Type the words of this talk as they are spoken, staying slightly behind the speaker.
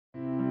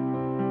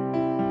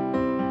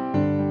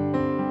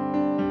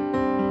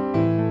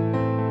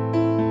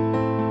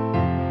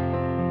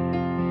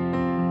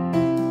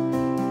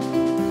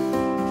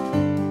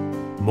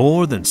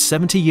More than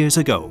 70 years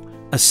ago,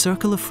 a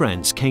circle of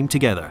friends came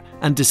together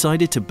and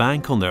decided to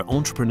bank on their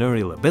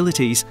entrepreneurial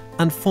abilities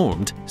and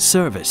formed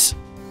Servis.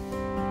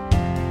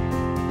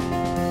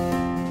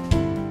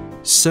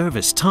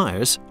 Servis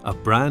Tyres, a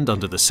brand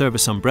under the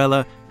Servis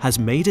umbrella, has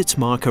made its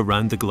mark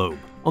around the globe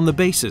on the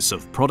basis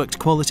of product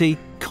quality,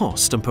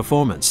 cost and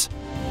performance.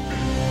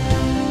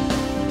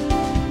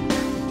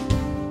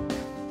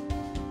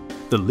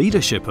 The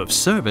leadership of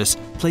Servis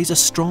plays a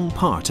strong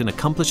part in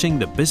accomplishing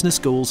the business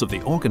goals of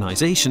the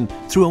organisation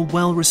through a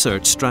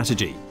well-researched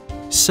strategy.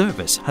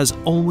 Servis has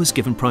always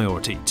given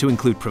priority to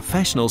include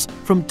professionals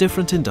from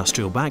different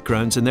industrial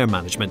backgrounds in their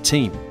management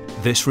team.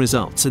 This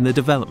results in the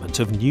development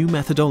of new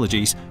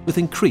methodologies with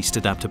increased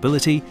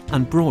adaptability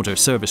and broader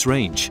service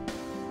range.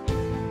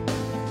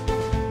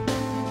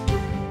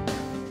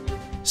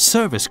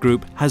 Servis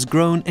Group has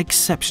grown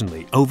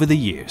exceptionally over the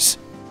years.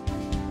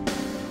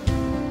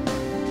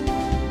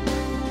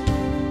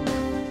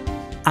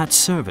 At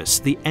Servis,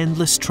 the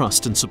endless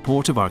trust and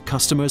support of our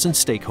customers and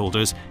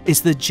stakeholders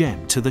is the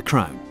gem to the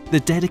crown. The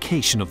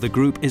dedication of the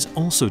group is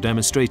also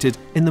demonstrated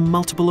in the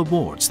multiple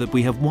awards that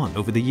we have won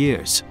over the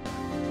years.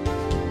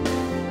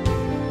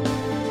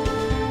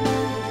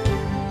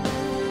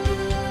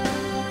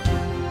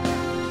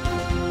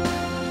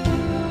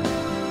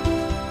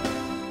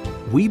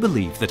 We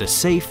believe that a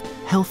safe,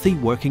 healthy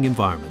working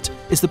environment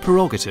is the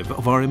prerogative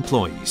of our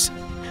employees.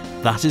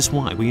 That is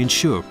why we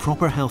ensure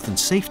proper health and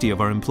safety of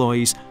our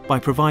employees by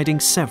providing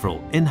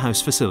several in-house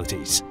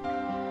facilities.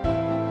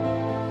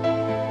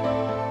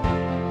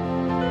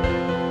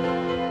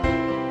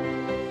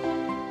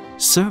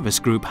 Servis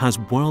Group has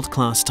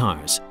world-class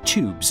tyres,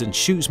 tubes and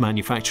shoes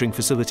manufacturing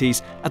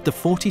facilities at the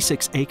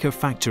 46-acre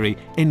factory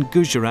in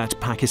Gujarat,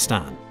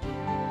 Pakistan.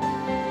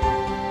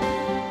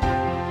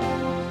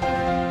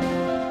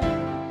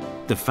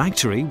 The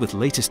factory, with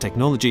latest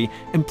technology,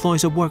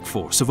 employs a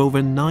workforce of over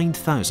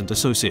 9,000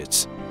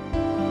 associates.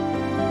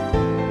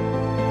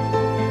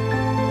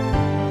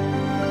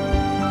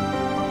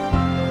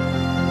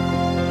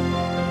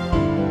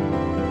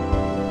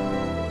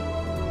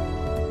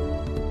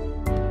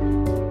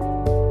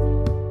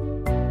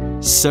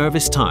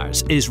 Servis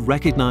Tyres is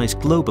recognised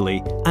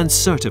globally and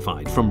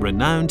certified from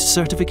renowned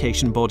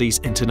certification bodies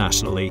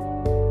internationally.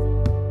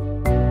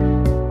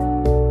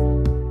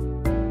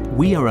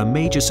 We are a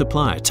major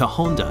supplier to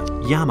Honda,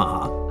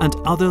 Yamaha and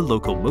other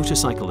local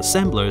motorcycle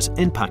assemblers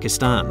in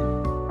Pakistan.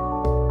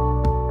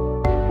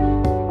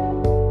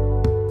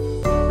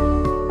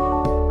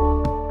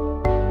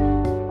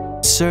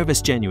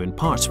 Servis Genuine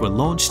Parts were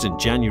launched in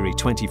January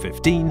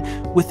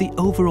 2015 with the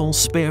overall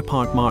spare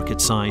part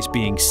market size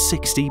being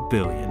 60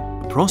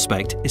 billion. The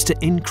prospect is to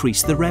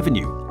increase the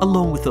revenue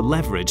along with the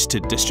leverage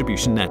to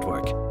distribution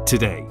network.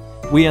 Today,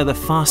 we are the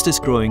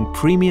fastest growing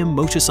premium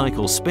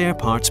motorcycle spare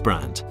parts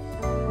brand.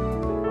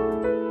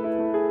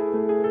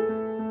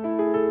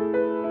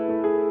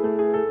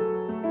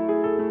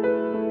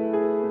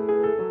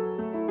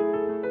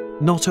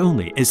 Not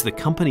only is the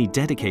company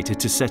dedicated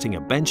to setting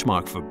a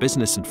benchmark for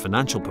business and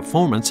financial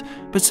performance,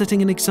 but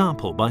setting an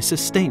example by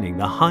sustaining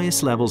the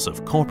highest levels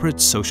of corporate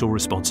social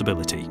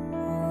responsibility.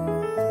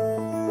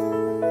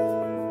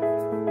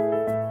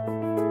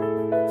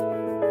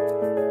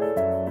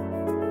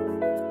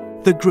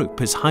 The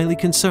group is highly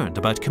concerned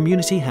about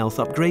community health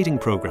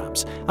upgrading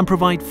programs and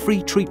provide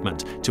free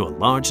treatment to a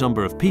large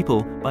number of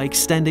people by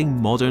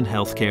extending modern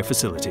healthcare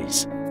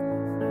facilities.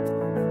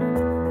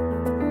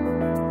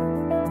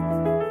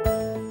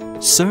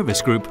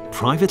 Servis Group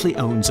privately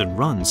owns and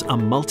runs a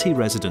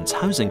multi-residence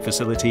housing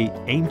facility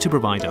aimed to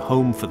provide a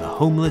home for the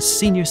homeless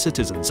senior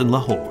citizens in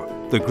Lahore.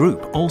 The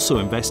group also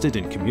invested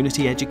in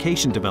community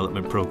education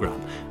development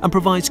program and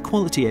provides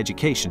quality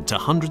education to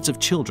hundreds of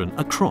children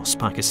across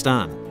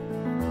Pakistan.